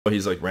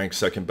He's like ranked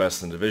second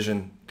best in the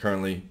division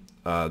currently.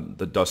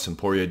 The Dustin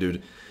Poirier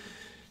dude,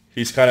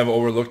 he's kind of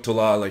overlooked a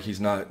lot. Like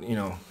he's not,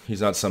 he's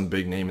not some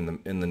big name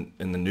in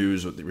the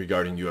news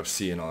regarding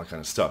UFC and all that kind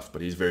of stuff.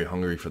 But he's very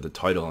hungry for the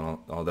title and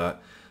all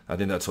that. I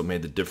think that's what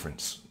made the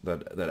difference.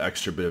 That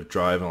extra bit of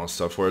drive and all that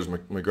stuff. Whereas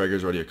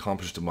McGregor's already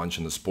accomplished a bunch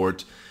in the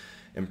sport,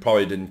 and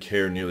probably didn't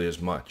care nearly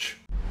as much.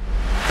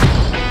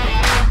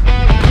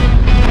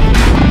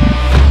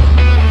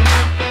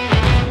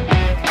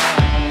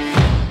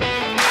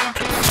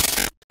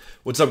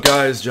 What's up,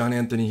 guys? John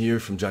Anthony here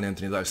from John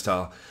Anthony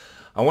Lifestyle.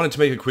 I wanted to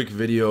make a quick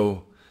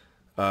video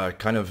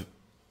kind of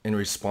in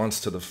response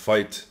to the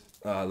fight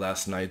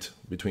last night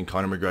between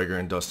Conor McGregor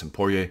and Dustin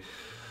Poirier.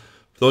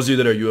 For those of you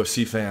that are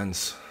UFC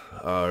fans,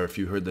 or if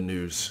you heard the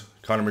news,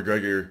 Conor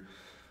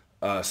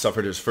McGregor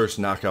suffered his first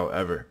knockout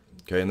ever.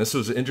 Okay, and this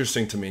was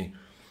interesting to me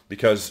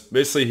because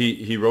basically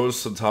he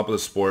rose to the top of the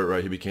sport,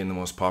 right? He became the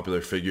most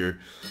popular figure.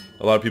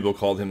 A lot of people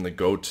called him the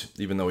GOAT,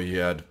 even though he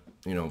had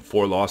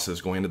 4 losses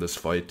going into this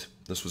fight.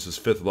 This was his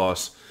 5th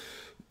loss,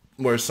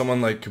 where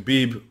someone like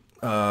Khabib,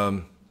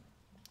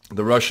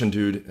 the Russian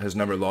dude, has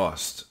never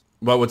lost.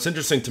 But what's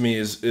interesting to me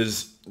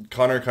is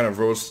Conor kind of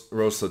rose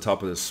to the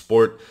top of this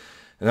sport,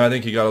 and I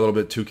think he got a little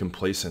bit too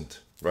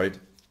complacent, right?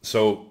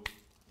 So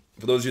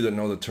for those of you that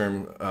know the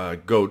term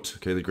GOAT,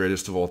 okay, the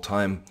greatest of all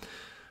time,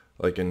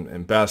 like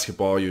in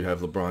basketball, you have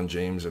LeBron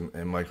James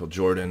and Michael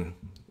Jordan.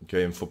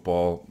 Okay, in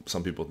football,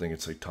 some people think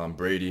it's like Tom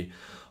Brady.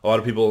 A lot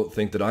of people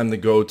think that I'm the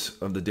GOAT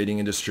of the dating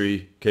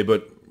industry. Okay,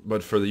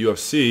 but for the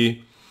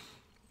UFC,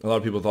 a lot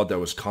of people thought that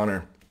was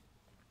Conor.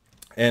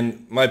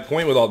 And my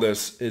point with all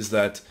this is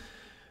that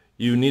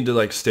you need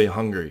to stay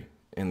hungry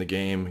in the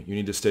game. You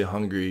need to stay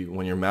hungry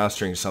when you're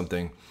mastering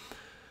something.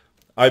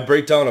 I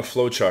break down a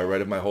flowchart,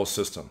 right, of my whole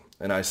system.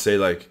 And I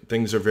say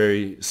things are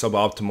very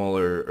suboptimal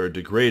or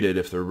degraded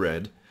if they're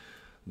red.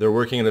 They're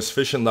working at a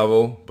sufficient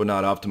level, but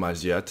not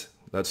optimized yet.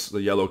 That's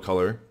the yellow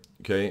color.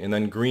 Okay, and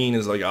then green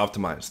is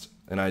optimized.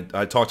 And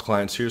I talk to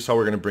clients, here's how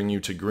we're going to bring you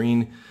to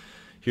green.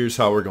 Here's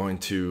how we're going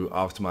to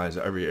optimize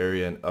every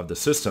area of the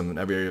system and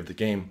every area of the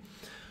game.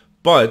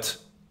 But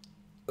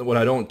what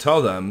I don't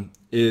tell them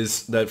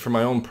is that for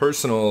my own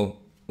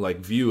personal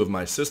view of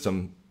my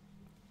system,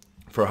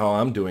 for how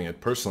I'm doing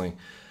it personally,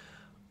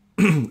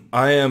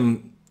 I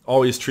am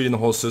always treating the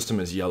whole system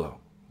as yellow.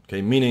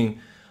 Okay,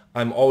 meaning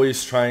I'm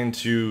always trying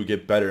to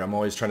get better. I'm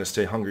always trying to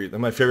stay hungry.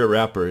 My favorite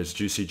rapper is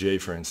Juicy J,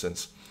 for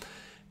instance.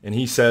 And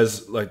he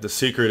says the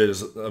secret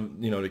is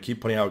to keep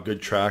putting out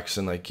good tracks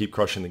and keep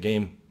crushing the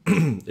game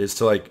is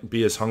to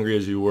be as hungry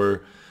as you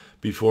were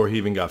before he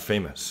even got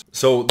famous.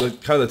 So the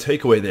kind of the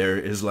takeaway there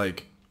is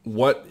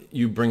what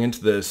you bring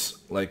into this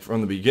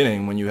from the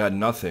beginning when you had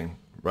nothing,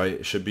 right?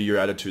 It should be your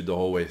attitude the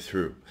whole way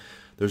through.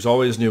 There's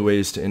always new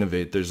ways to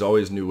innovate. There's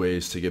always new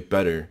ways to get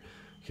better.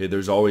 Okay,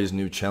 there's always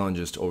new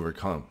challenges to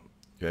overcome.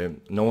 Okay,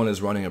 no one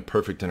is running a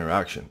perfect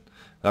interaction.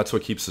 That's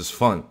what keeps this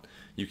fun.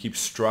 You keep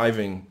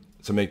striving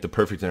to make the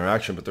perfect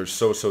interaction, but there's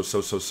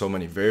so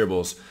many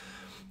variables.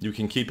 You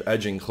can keep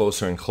edging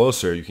closer and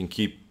closer. You can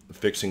keep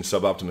fixing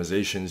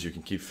sub-optimizations. You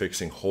can keep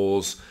fixing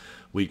holes,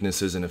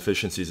 weaknesses,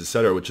 inefficiencies,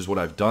 etc., which is what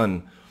I've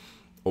done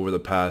over the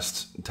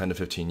past 10 to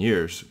 15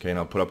 years. Okay, and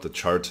I'll put up the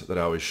chart that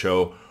I always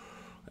show.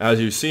 As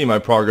you see, my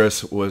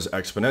progress was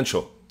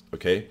exponential.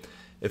 Okay,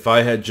 if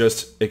I had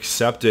just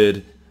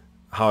accepted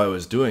how I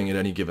was doing at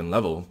any given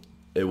level,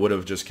 it would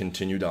have just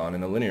continued on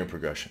in a linear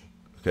progression.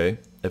 Okay,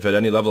 if at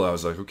any level I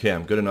was okay,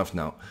 I'm good enough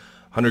now.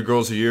 100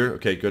 girls a year,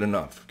 okay, good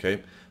enough.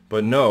 Okay.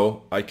 But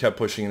no, I kept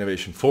pushing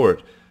innovation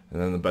forward. And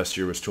then the best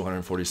year was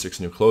 246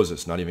 new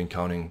closes, not even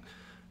counting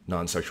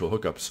non-sexual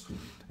hookups.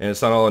 And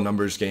it's not all a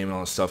numbers game and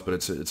all this stuff, but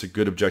it's a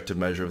good objective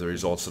measure of the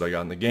results that I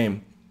got in the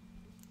game.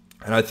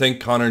 And I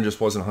think Conor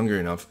just wasn't hungry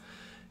enough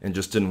and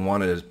just didn't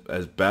want it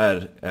as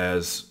bad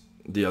as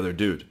the other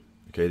dude.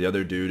 Okay, the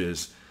other dude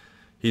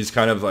he's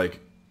kind of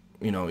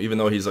even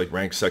though he's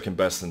ranked second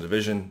best in the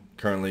division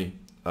currently,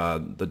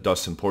 the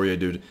Dustin Poirier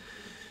dude,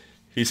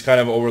 he's kind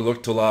of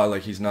overlooked a lot.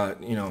 He's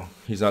not,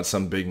 he's not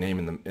some big name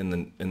in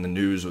the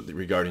news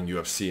regarding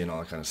UFC and all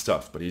that kind of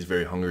stuff. But he's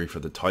very hungry for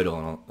the title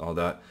and all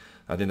that.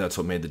 I think that's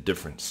what made the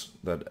difference.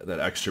 That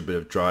extra bit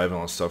of drive and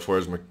all that stuff.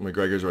 Whereas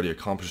McGregor's already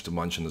accomplished a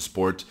bunch in the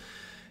sport,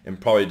 and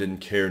probably didn't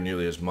care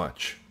nearly as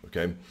much.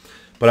 Okay,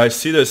 but I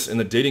see this in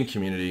the dating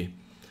community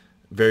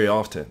very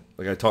often.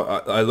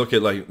 I look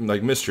at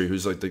Mystery,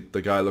 who's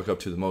the guy I look up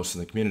to the most in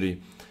the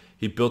community.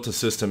 He built a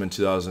system in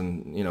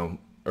 2000,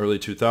 early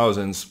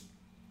 2000s.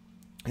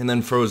 And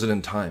then froze it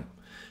in time,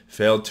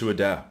 failed to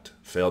adapt,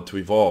 failed to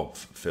evolve,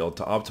 failed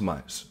to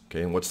optimize.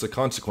 Okay, and what's the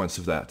consequence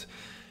of that?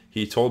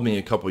 He told me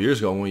a couple years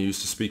ago when we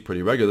used to speak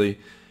pretty regularly,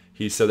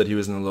 he said that he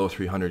was in the low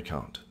 300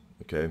 count.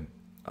 Okay,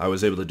 I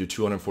was able to do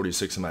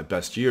 246 in my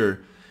best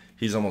year.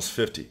 He's almost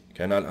 50.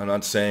 Okay, I'm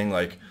not saying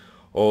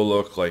oh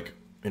look,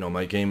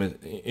 my game is,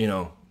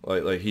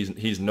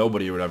 he's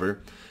nobody or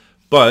whatever,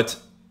 but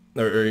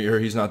or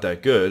he's not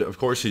that good. Of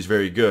course, he's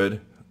very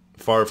good.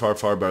 Far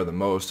better than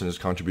most, and his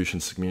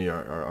contributions to the community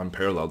are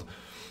unparalleled.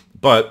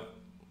 But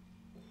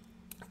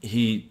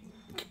he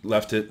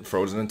left it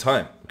frozen in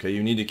time. Okay,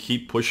 you need to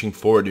keep pushing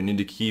forward. You need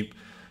to keep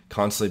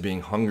constantly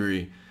being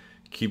hungry,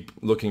 keep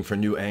looking for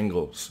new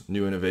angles,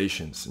 new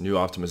innovations, new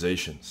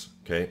optimizations.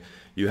 Okay,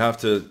 you have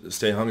to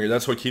stay hungry.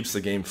 That's what keeps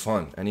the game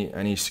fun.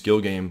 Any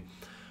skill game,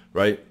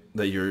 right,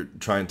 that you're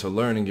trying to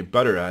learn and get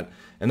better at,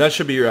 and that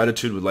should be your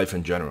attitude with life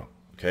in general.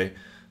 Okay,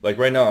 like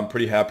right now I'm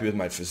pretty happy with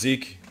my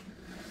physique.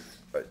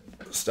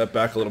 Step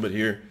back a little bit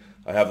here.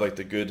 I have like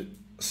the good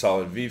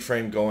solid V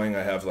frame going.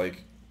 I have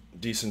like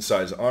decent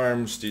sized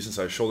arms, decent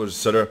sized shoulders,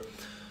 etc.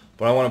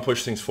 But I want to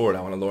push things forward.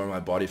 I want to lower my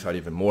body fat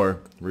even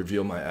more,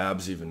 reveal my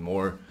abs even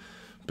more,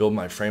 build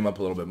my frame up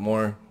a little bit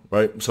more,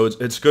 right? So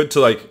it's good to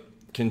like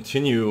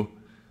continue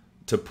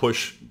to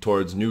push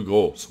towards new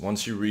goals.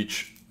 Once you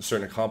reach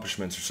certain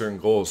accomplishments or certain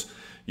goals,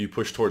 you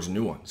push towards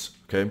new ones.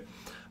 Okay,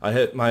 I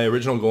hit my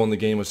original goal in the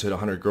game was to hit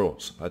 100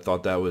 girls. I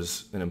thought that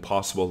was an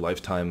impossible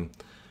lifetime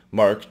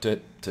mark to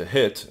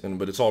hit,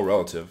 but it's all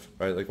relative,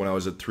 right? Like when I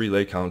was at 3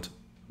 leg count,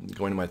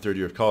 going to my 3rd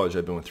year of college,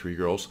 I've been with 3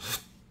 girls,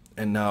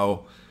 and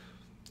now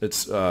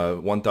it's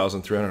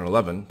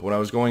 1,311. But when I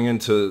was going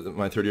into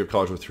my 3rd year of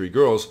college with 3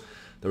 girls,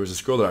 there was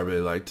this girl that I really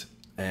liked,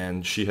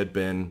 and she had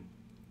been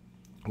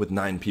with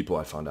 9 people,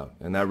 I found out,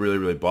 and that really,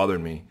 really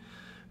bothered me.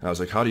 And I was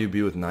like, how do you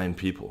be with 9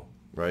 people,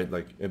 right?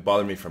 Like it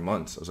bothered me for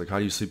months. I was like, how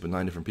do you sleep with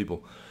 9 different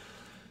people?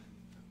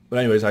 But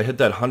anyways, I hit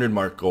that 100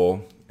 mark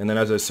goal. And then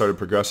as I started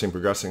progressing,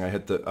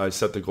 I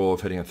set the goal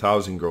of hitting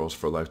 1,000 girls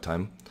for a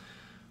lifetime.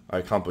 I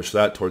accomplished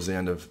that towards the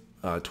end of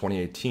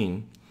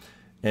 2018.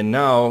 And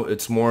now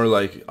it's more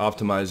like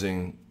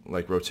optimizing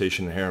like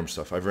rotation and harem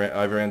stuff. I've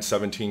ran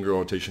 17 girl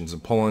rotations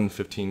in Poland,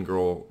 15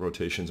 girl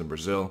rotations in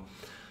Brazil.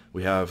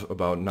 We have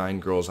about 9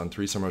 girls on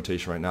threesome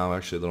rotation right now,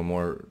 actually a little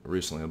more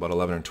recently, about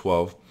 11 or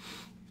 12.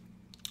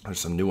 There's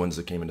some new ones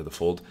that came into the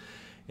fold.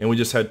 And we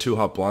just had 2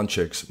 hot blonde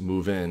chicks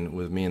move in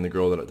with me and the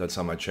girl that's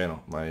on my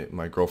channel,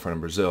 my girlfriend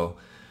in Brazil.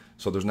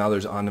 So there's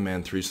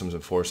on-demand threesomes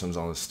and foursomes,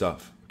 all this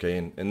stuff. Okay,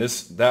 and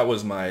that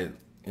was my,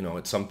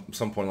 at some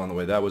point along the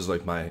way, that was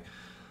like my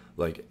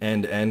like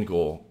end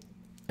goal.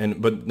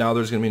 But now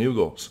there's gonna be new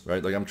goals,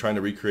 right? Like I'm trying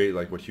to recreate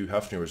like what Hugh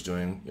Hefner was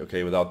doing,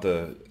 okay, without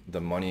the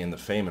money and the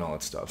fame and all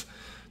that stuff,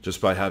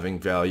 just by having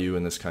value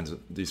in these kinds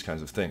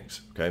of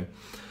things. Okay,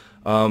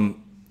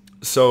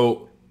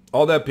 so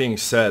all that being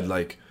said,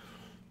 like,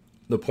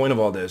 the point of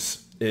all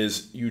this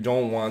is you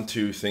don't want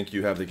to think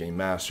you have the game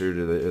mastered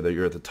or that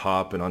you're at the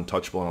top and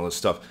untouchable and all this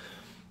stuff.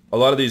 A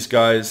lot of these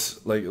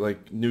guys,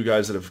 like new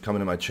guys that have come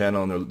into my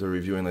channel and they're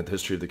reviewing like the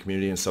history of the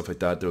community and stuff like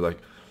that, they're like,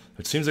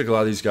 it seems like a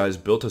lot of these guys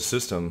built a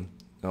system,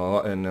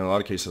 and in a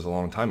lot of cases a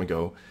long time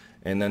ago,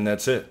 and then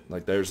that's it.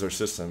 Like there's their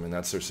system and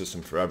that's their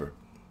system forever.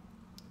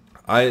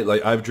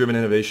 I've driven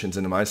innovations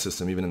into my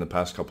system even in the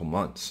past couple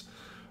months,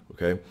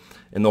 okay?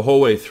 And the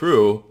whole way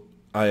through,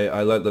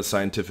 I let the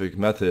scientific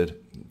method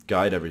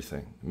guide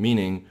everything,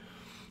 meaning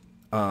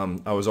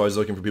I was always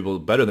looking for people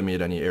better than me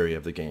at any area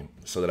of the game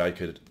so that I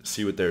could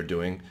see what they're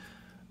doing,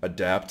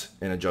 adapt,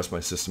 and adjust my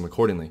system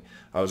accordingly.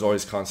 I was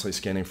always constantly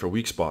scanning for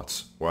weak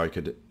spots where I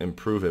could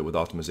improve it with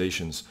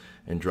optimizations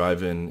and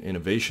drive in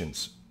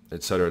innovations,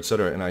 etc.,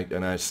 etc.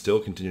 And I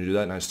still continue to do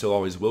that, and I still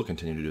always will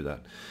continue to do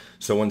that.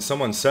 So when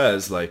someone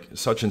says like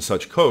such and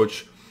such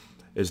coach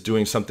is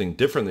doing something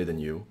differently than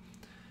you,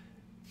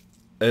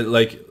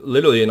 like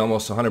literally in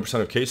almost 100%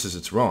 of cases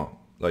it's wrong,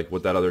 like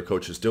what that other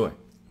coach is doing.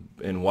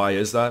 And why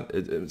is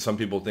that? Some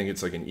people think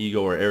it's like an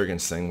ego or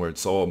arrogance thing where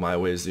it's all my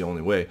way is the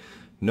only way.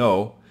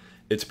 No,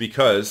 it's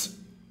because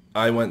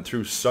I went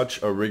through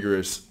such a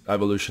rigorous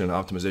evolution and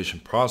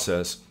optimization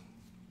process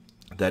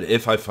that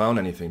if I found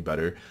anything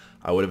better,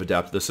 I would have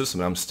adapted the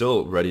system. And I'm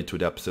still ready to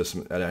adapt the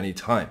system at any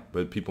time,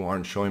 but people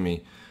aren't showing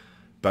me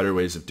better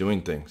ways of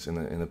doing things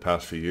in the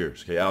past few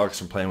years. Okay, Alex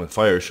from Playing with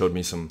Fire showed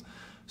me some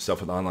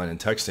stuff with online and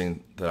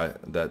texting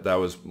that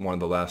was one of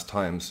the last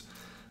times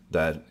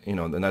that,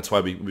 and that's why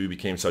we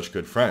became such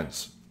good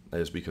friends,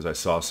 is because I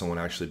saw someone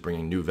actually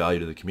bringing new value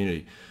to the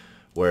community,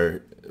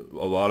 where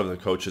a lot of the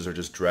coaches are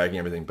just dragging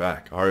everything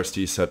back.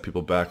 RSD set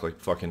people back like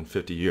fucking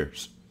 50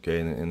 years, okay,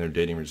 in their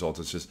dating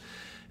results.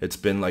 It's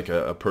been like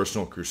a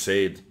personal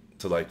crusade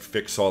to like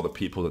fix all the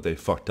people that they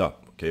fucked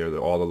up, okay, or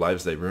all the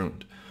lives they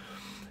ruined.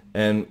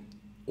 And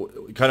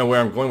kind of where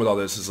I'm going with all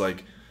this is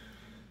like,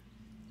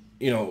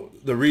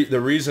 the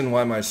reason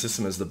why my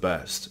system is the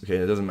best, okay,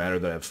 it doesn't matter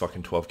that I have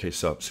fucking 12K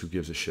subs. Who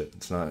gives a shit?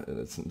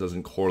 It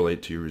doesn't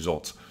correlate to your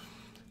results.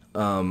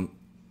 And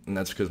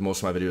that's because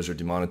most of my videos are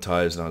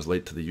demonetized and I was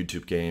late to the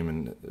YouTube game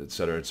and et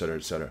cetera, et cetera,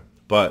 et cetera.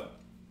 But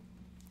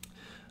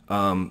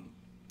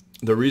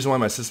the reason why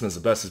my system is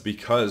the best is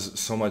because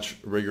so much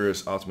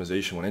rigorous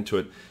optimization went into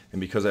it,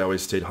 and because I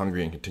always stayed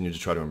hungry and continued to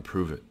try to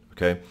improve it,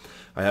 okay?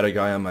 I had a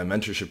guy on my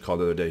mentorship call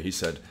the other day. He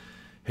said,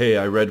 hey,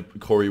 I read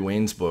Corey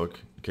Wayne's book,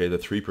 okay, The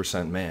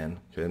 3%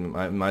 Man. Okay, and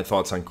my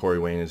thoughts on Corey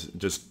Wayne is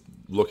just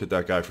look at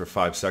that guy for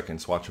 5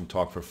 seconds, watch him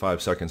talk for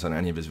 5 seconds on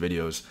any of his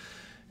videos,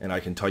 and I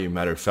can tell you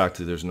matter of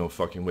factly there's no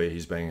fucking way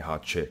he's banging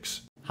hot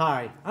chicks.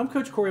 Hi, I'm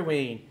Coach Corey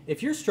Wayne.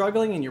 If you're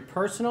struggling in your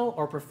personal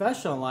or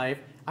professional life,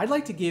 I'd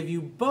like to give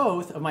you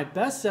both of my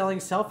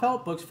best-selling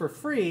self-help books for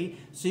free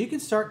so you can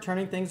start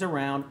turning things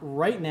around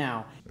right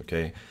now.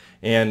 Okay,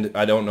 and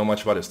I don't know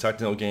much about his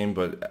technical game,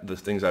 but the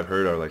things I've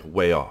heard are like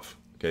way off.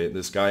 Okay,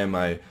 this guy in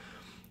my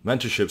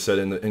mentorship said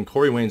in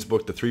Corey Wayne's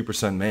book, The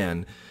 3%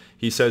 Man,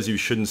 he says you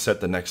shouldn't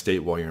set the next date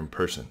while you're in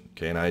person.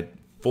 Okay, and I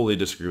fully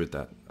disagree with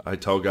that. I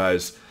tell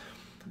guys,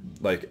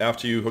 like,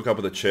 after you hook up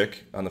with a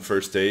chick on the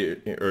first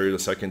date or the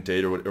second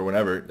date or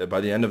whatever,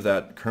 by the end of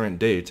that current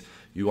date,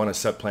 you want to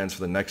set plans for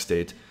the next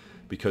date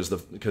because the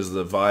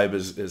vibe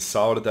is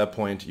solid at that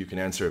point. You can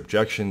answer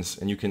objections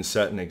and you can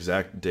set an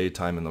exact day,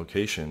 time, and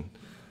location.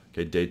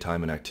 Okay, date,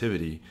 time, and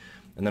activity,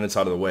 and then it's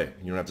out of the way.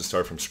 You don't have to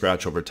start from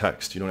scratch over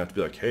text. You don't have to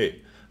be like,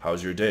 hey,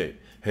 how's your day?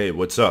 Hey,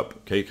 what's up?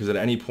 Okay, because at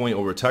any point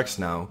over text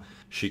now,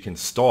 she can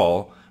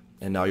stall,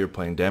 and now you're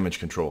playing damage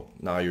control.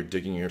 Now you're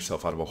digging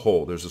yourself out of a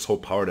hole. There's this whole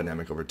power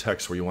dynamic over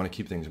text where you want to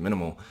keep things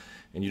minimal,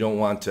 and you don't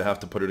want to have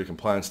to put her to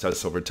compliance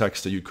tests over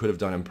text that you could have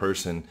done in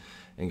person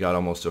and got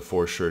almost a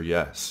for sure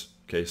yes.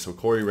 Okay, so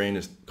Corey Wayne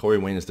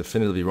is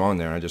definitively wrong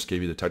there. I just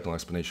gave you the technical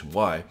explanation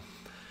why.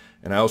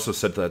 And I also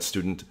said to that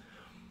student,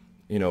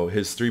 you know,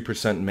 his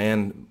 3%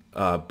 Man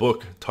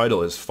book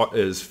title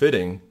is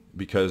fitting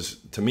because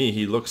to me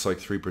he looks like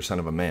 3%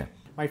 of a man.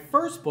 My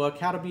first book,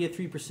 How to Be a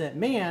 3%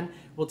 Man,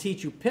 will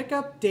teach you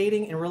pickup,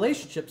 dating, and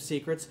relationship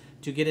secrets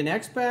to get an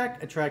ex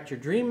back, attract your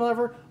dream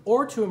lover,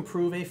 or to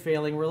improve a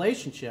failing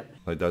relationship.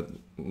 Like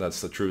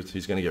that's the truth.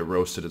 He's gonna get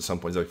roasted at some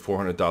point. He's like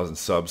 400,000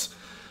 subs,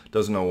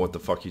 doesn't know what the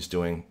fuck he's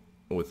doing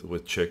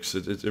with chicks.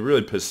 It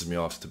really pisses me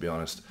off, to be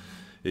honest.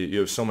 You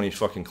have so many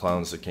fucking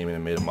clowns that came in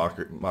and made a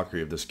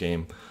mockery of this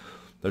game.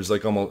 There's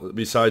like almost,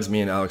 besides me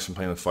and Alex from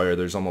Playing with Fire,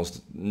 there's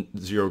almost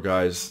zero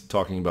guys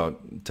talking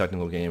about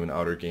technical game and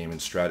outer game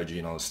and strategy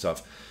and all this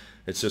stuff.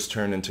 It's just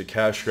turned into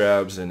cash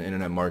grabs and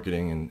internet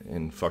marketing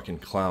and fucking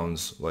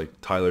clowns like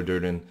Tyler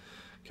Durden,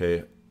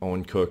 okay,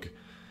 Owen Cook,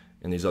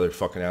 and these other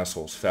fucking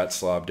assholes, Fat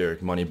Slob, Derek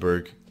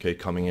Moneyberg, okay,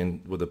 coming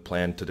in with a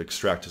plan to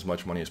extract as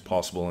much money as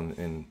possible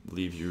and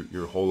leave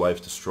your whole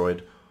life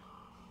destroyed.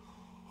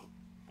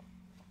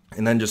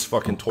 And then just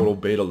fucking total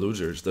beta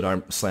losers that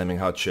aren't slamming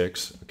hot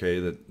chicks, okay,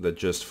 that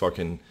just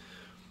fucking,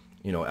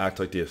 you know, act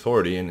like the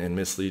authority and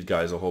mislead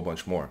guys a whole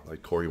bunch more,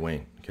 like Corey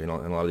Wayne, okay, and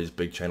a lot of these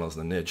big channels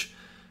in the niche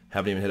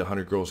haven't even hit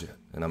 100 girls yet.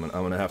 And I'm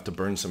gonna have to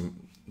burn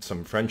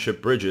some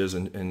friendship bridges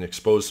and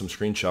expose some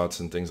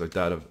screenshots and things like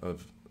that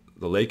of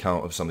the lay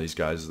count of some of these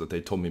guys that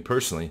they told me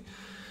personally.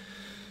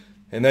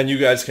 And then you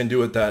guys can do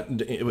with that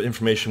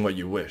information what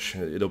you wish.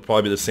 It'll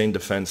probably be the same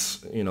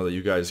defense, you know, that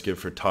you guys give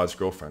for Todd's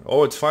girlfriend.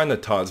 Oh, it's fine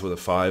that Todd's with a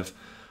 5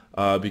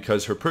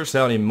 because her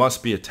personality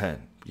must be a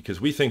 10 because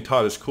we think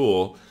Todd is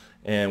cool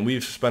and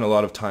we've spent a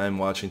lot of time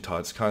watching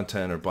Todd's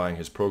content or buying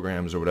his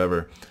programs or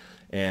whatever.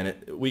 And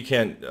we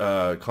can't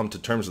come to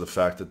terms with the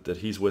fact that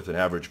he's with an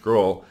average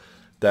girl,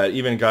 that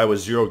even a guy with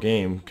zero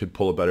game could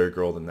pull a better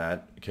girl than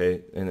that,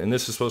 okay? And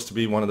this is supposed to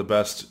be one of the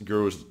best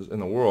gurus in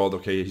the world,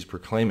 okay? He's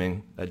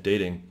proclaiming at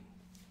dating.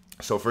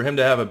 So for him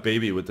to have a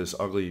baby with this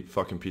ugly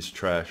fucking piece of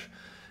trash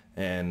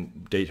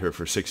and date her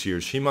for 6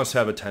 years, she must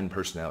have a 10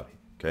 personality,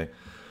 okay?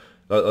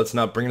 Let's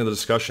not bring into the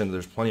discussion.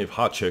 There's plenty of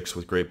hot chicks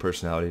with great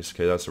personalities,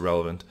 okay? That's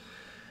irrelevant.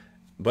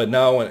 But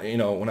now, you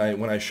know,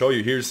 when I show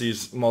you, here's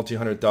these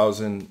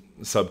multi-100,000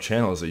 sub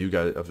channels that you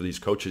guys, of these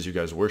coaches you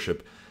guys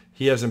worship.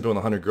 He hasn't been with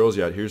 100 girls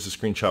yet. Here's the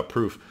screenshot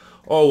proof.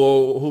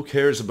 Oh, well, who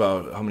cares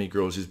about how many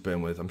girls he's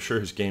been with? I'm sure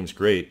his game's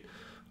great.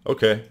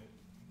 Okay.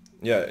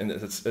 Yeah, and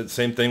it's the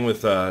same thing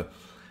with...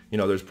 you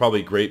know, there's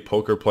probably great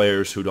poker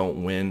players who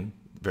don't win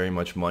very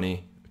much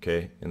money,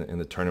 okay, in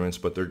the tournaments,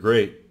 but they're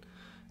great.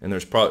 And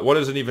there's probably, what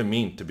does it even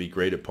mean to be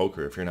great at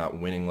poker if you're not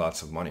winning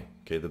lots of money?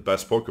 Okay, the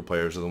best poker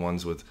players are the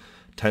ones with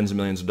tens of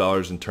millions of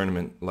dollars in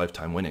tournament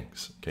lifetime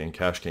winnings, okay, in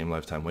cash game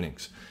lifetime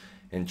winnings.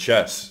 In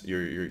chess,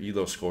 your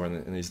ELO score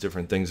and these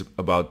different things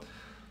about,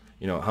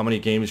 you know, how many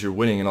games you're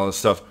winning and all this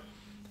stuff.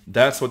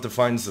 That's what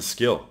defines the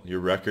skill,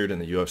 your record in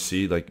the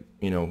UFC, like,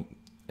 you know,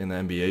 in the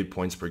NBA,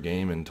 points per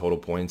game and total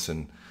points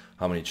and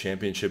how many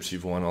championships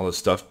you've won, all this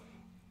stuff.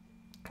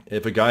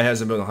 If a guy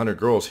hasn't been with 100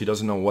 girls, he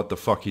doesn't know what the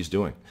fuck he's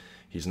doing.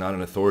 He's not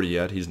an authority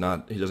yet. He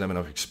doesn't have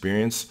enough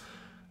experience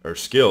or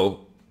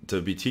skill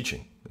to be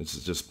teaching. It's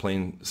just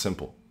plain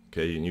simple,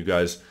 okay? And you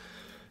guys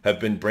have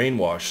been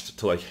brainwashed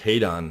to like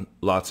hate on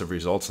lots of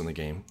results in the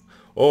game.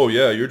 Oh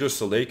yeah, you're just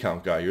a lay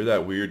count guy. You're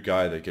that weird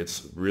guy that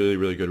gets really,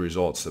 really good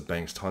results, that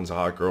bangs tons of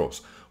hot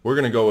girls. We're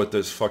gonna go with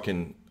this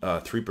fucking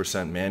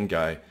 3% man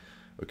guy,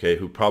 okay,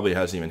 who probably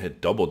hasn't even hit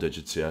double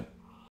digits yet.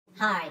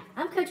 Hi,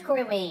 I'm Coach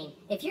Corey Wayne.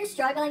 If you're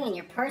struggling in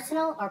your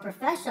personal or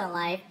professional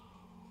life,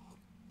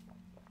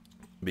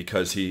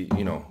 because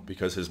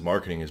because his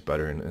marketing is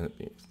better, and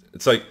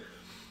it's like,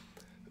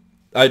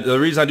 the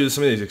reason I do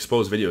some of these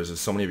exposed videos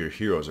is so many of your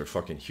heroes are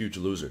fucking huge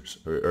losers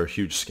or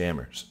huge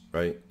scammers,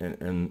 right?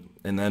 And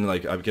then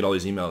like I get all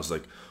these emails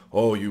like,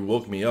 oh, you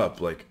woke me up,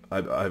 like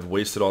I've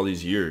wasted all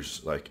these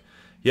years, like,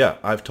 yeah,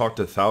 I've talked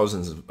to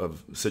thousands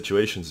of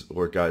situations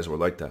where guys were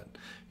like that.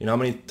 You know how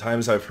many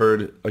times I've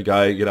heard a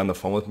guy get on the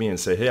phone with me and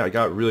say, hey, I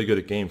got really good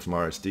at game from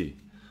RSD?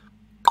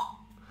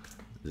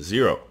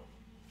 Zero.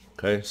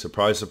 Okay,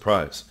 surprise,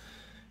 surprise.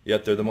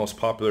 Yet they're the most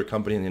popular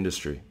company in the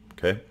industry.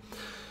 Okay,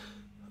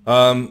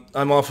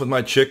 I'm off with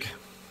my chick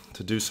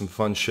to do some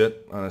fun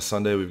shit on a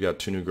Sunday. We've got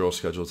 2 new girls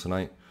scheduled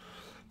tonight.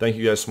 Thank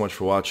you guys so much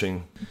for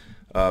watching.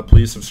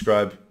 Please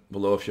subscribe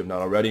below if you have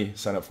not already.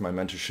 Sign up for my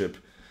mentorship.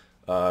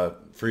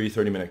 Free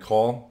 30-minute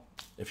call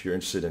if you're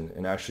interested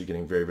in actually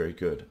getting very, very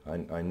good.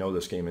 I know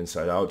this game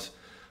inside out.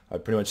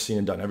 I've pretty much seen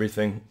and done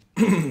everything,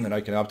 and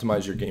I can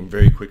optimize your game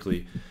very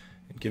quickly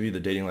and give you the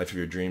dating life of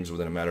your dreams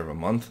within a matter of a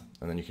month,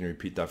 and then you can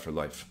repeat that for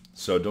life.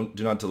 So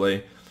do not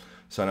delay.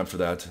 Sign up for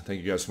that.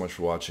 Thank you guys so much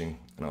for watching,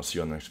 and I'll see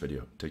you on the next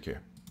video. Take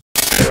care.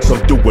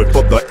 Some do it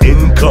for the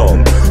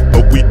income,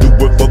 but we do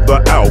it for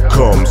the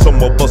outcome.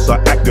 Some of us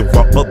are active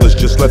while others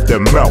just let their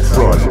mouth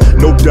run.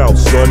 No doubt,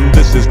 son,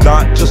 this is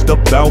not just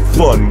about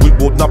fun. We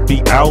will not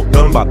be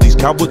outdone by these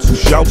cowards who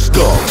shout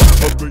scum.